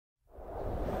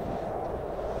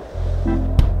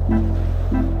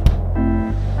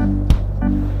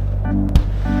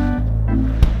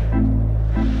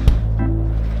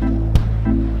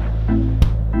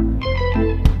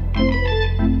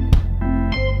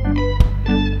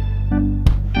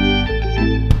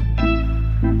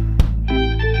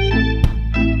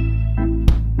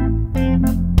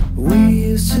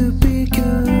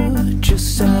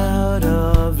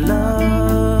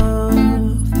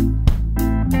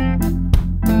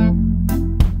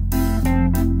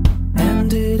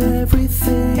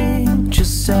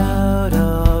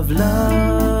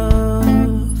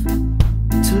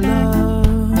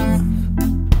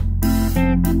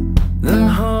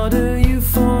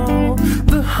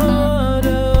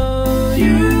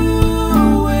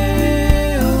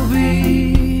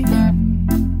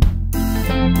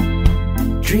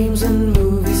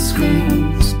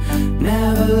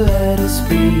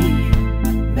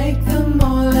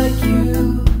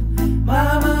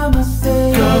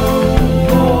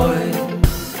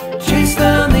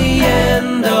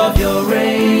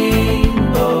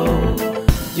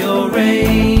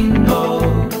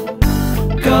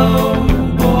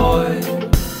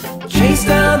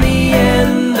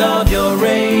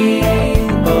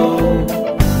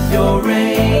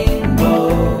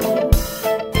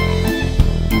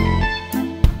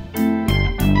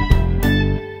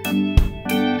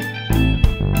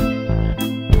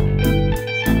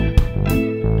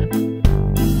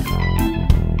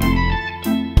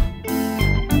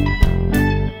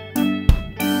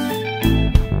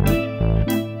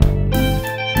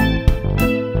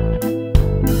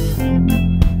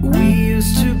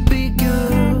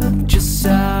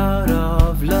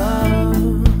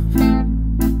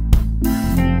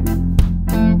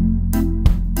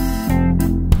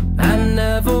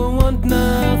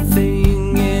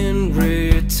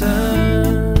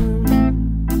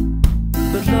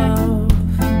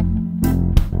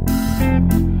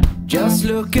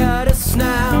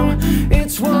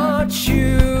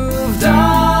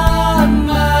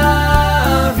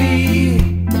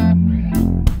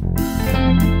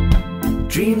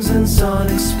dreams and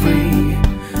sonic spree.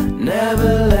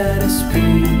 Never let us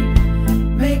be.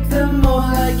 Make them all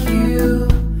like you.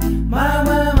 My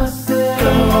mama said,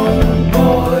 go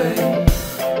boy,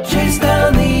 chase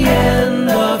down the end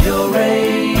of your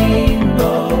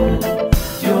rainbow.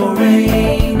 Your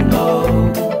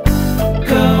rainbow.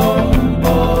 Go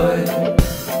boy,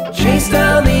 chase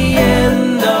down the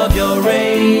end of your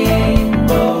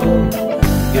rainbow.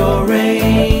 Your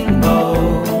rainbow.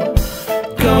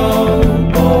 Go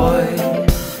boy,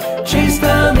 chase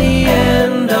down the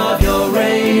end of your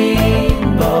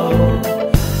rainbow.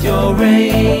 Your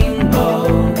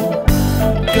rainbow.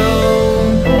 Go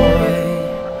boy,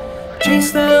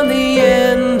 chase down the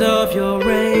end of your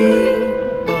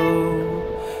rainbow.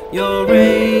 Your rainbow.